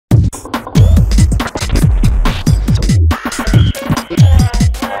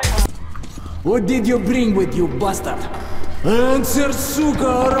What did you bring with you, bastard? Answer, сука,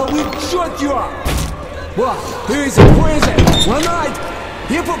 or I will shot you! What? Who is it? Who is it? One night!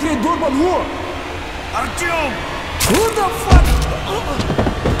 Hypocrite Bourbon who? Artyom! Who the fuck?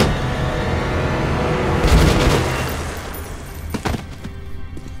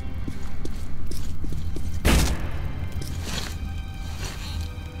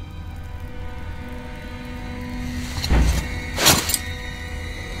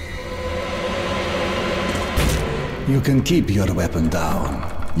 You can keep your weapon down,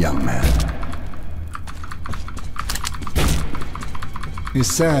 young man.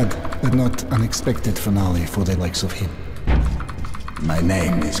 It's sad, but not unexpected finale for the likes of him. My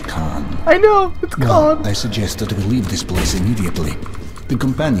name is Khan. I know, it's Khan. I suggest that we leave this place immediately. The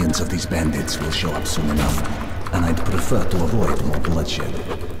companions of these bandits will show up soon enough, and I'd prefer to avoid more bloodshed.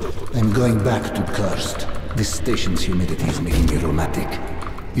 I'm going back to Cursed. This station's humidity is making me rheumatic.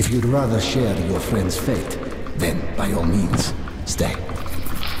 If you'd rather share your friend's fate, then by all means, stay.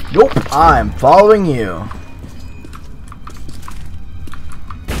 Nope, I'm following you.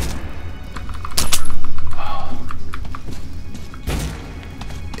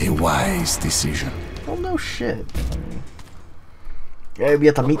 A wise decision. Well, no shit. Yeah, we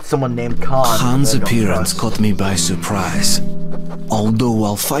have to meet someone named Khan. Khan's appearance caught me by surprise. Although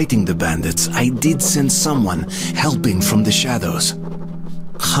while fighting the bandits, I did sense someone helping from the shadows.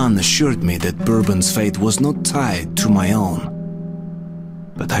 Khan assured me that Bourbon's fate was not tied to my own.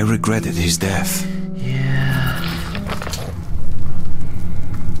 But I regretted his death. Yeah.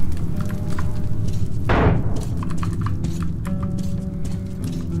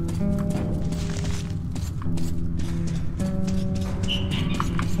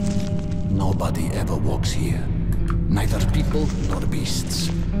 Nobody ever walks here. Neither people nor beasts.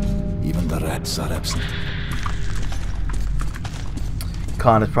 Even the rats are absent.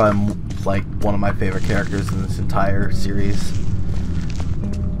 Khan is probably like one of my favorite characters in this entire series.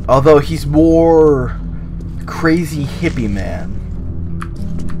 Although he's more crazy hippie man.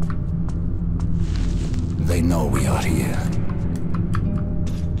 They know we are here.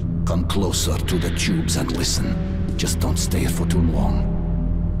 Come closer to the tubes and listen. Just don't stay here for too long.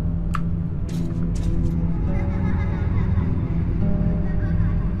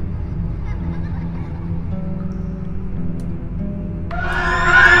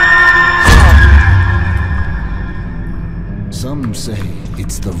 Some say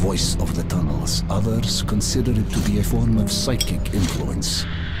it's the voice of the tunnels. Others consider it to be a form of psychic influence.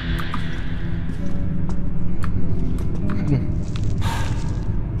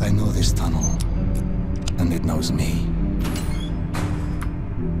 I know this tunnel, and it knows me.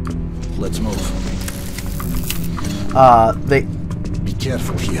 Let's move. Be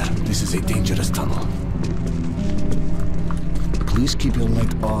careful here. This is a dangerous tunnel. Please keep your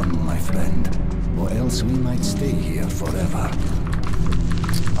light on, my friend. Or else we might stay here forever.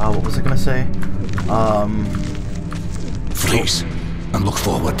 What was I gonna say? Freeze and look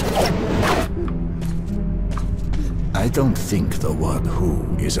forward. I don't think the word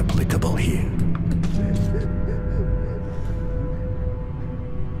who is applicable here.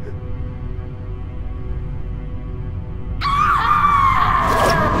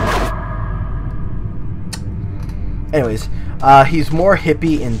 Anyways, he's more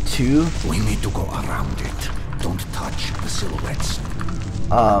hippie in 2. We need to go around it. Don't touch the silhouettes.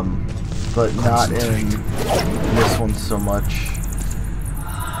 But not in this one so much.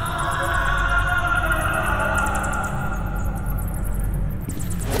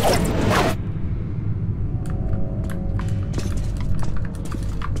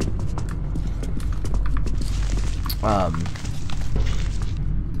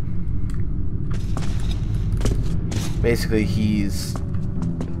 Basically, it's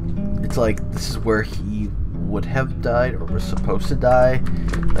like this is where he would have died or was supposed to die.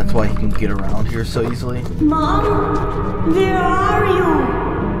 That's why he can get around here so easily. Mom, where are you?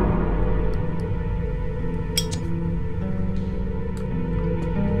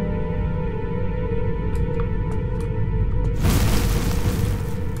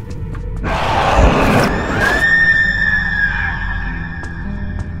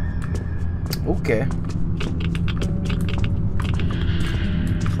 Okay.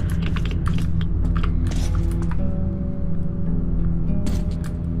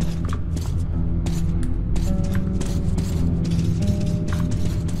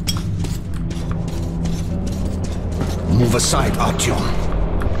 Move aside, Artyom.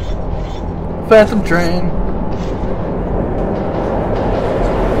 Phantom train.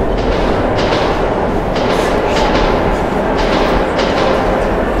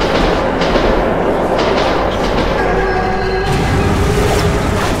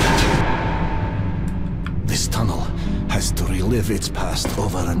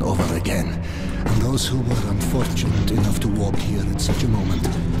 such a moment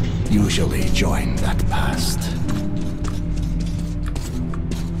usually join that past.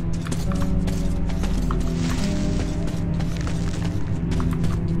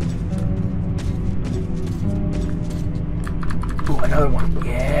 Ooh, another one.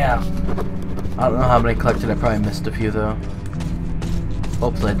 Yeah. I don't know how many collected. I probably missed a few though.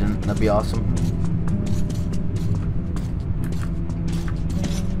 Hopefully I didn't. That'd be awesome.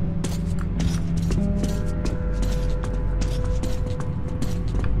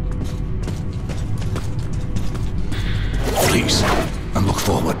 Please, and look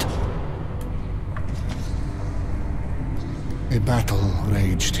forward. A battle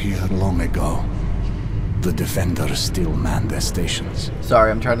raged here long ago. The defenders still man their stations.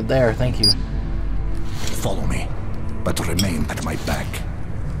 Sorry, I'm trying to there. Thank you. Follow me, but remain at my back.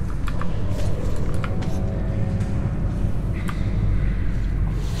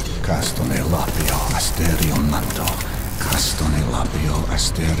 Castone lapio asterion manto. Castone lapio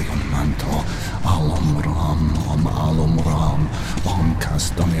asterion manto. Alum ram, alum ram.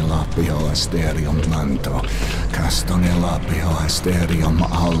 Castone lapio asterion manto. Castone lapio asterion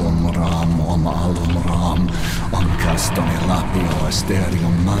alum ram, alum ram. Castone lapio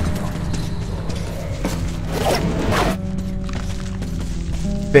asterion manto.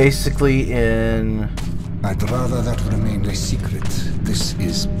 Basically in... I'd rather that remained a secret. This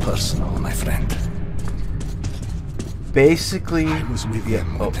is personal, my friend. Basically... I was with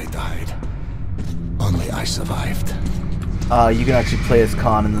them when they died. Only I survived. You can actually play as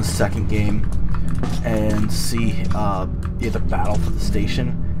Khan in the second game and see the battle for the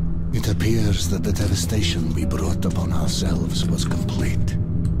station. It appears that the devastation we brought upon ourselves was complete.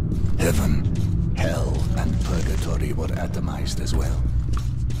 Heaven, hell, and purgatory were atomized as well.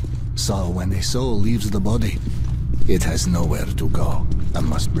 So when a soul leaves the body, it has nowhere to go and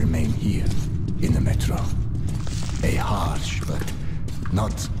must remain here, in the metro. A harsh but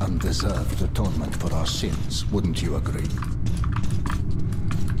not undeserved atonement for our sins, wouldn't you agree?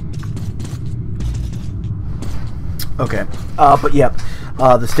 Okay, but yeah,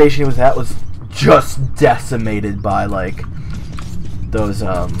 the station he was at was just decimated by, like, those,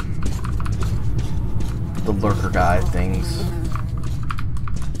 the lurker guy things.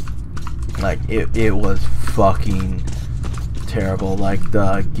 Like, it was fucking terrible. Like,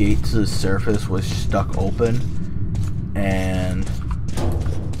 the gate to the surface was stuck open, and...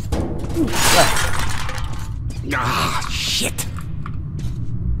 Ooh, ah, shit!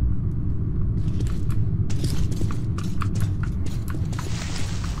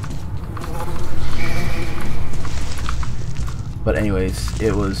 But anyways,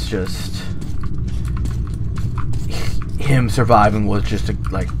 it was just... Him surviving was just,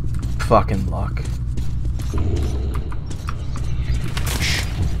 like, fucking luck.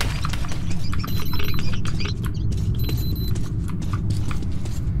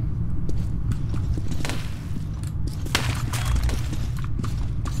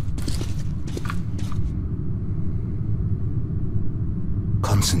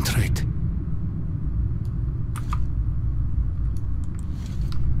 Concentrate.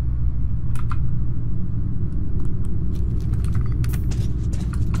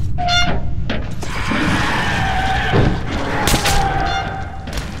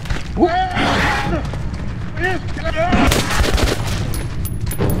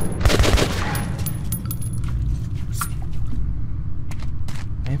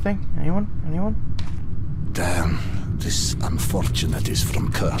 Anything? Anyone? Anyone? Damn, this unfortunate is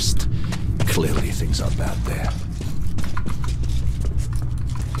from Cursed. Clearly things are bad there.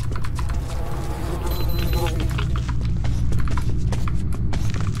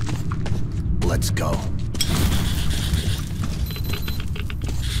 Let's go.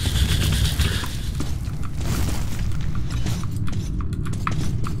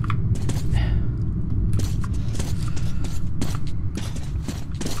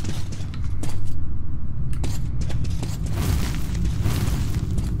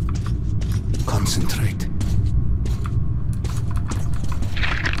 Concentrate.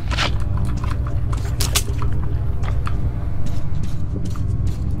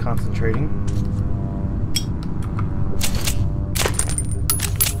 Concentrating.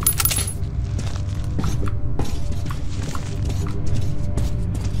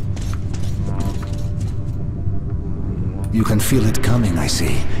 You can feel it coming, I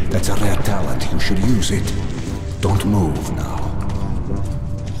see. That's a rare talent. You should use it. Don't move now.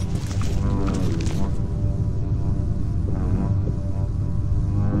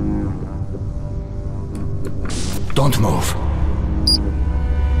 Don't move.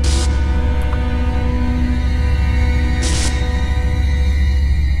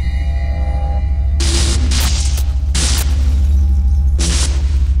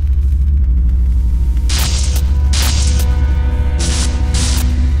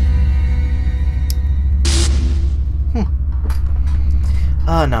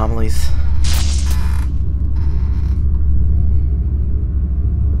 Anomalies.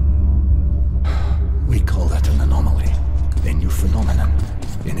 We call that an anomaly. A new phenomenon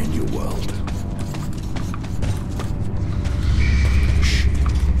in a new world. Shh.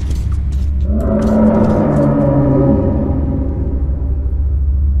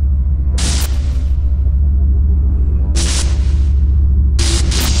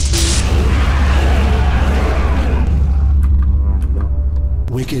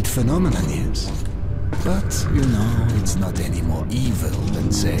 Wicked phenomenon is. But, you know, it's not any more evil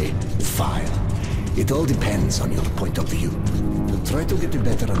than, say, fire. It all depends on your point of view. Try to get a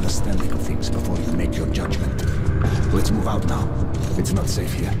better understanding of things before you make your judgment. Let's move out now. It's not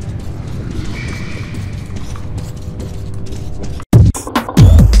safe here.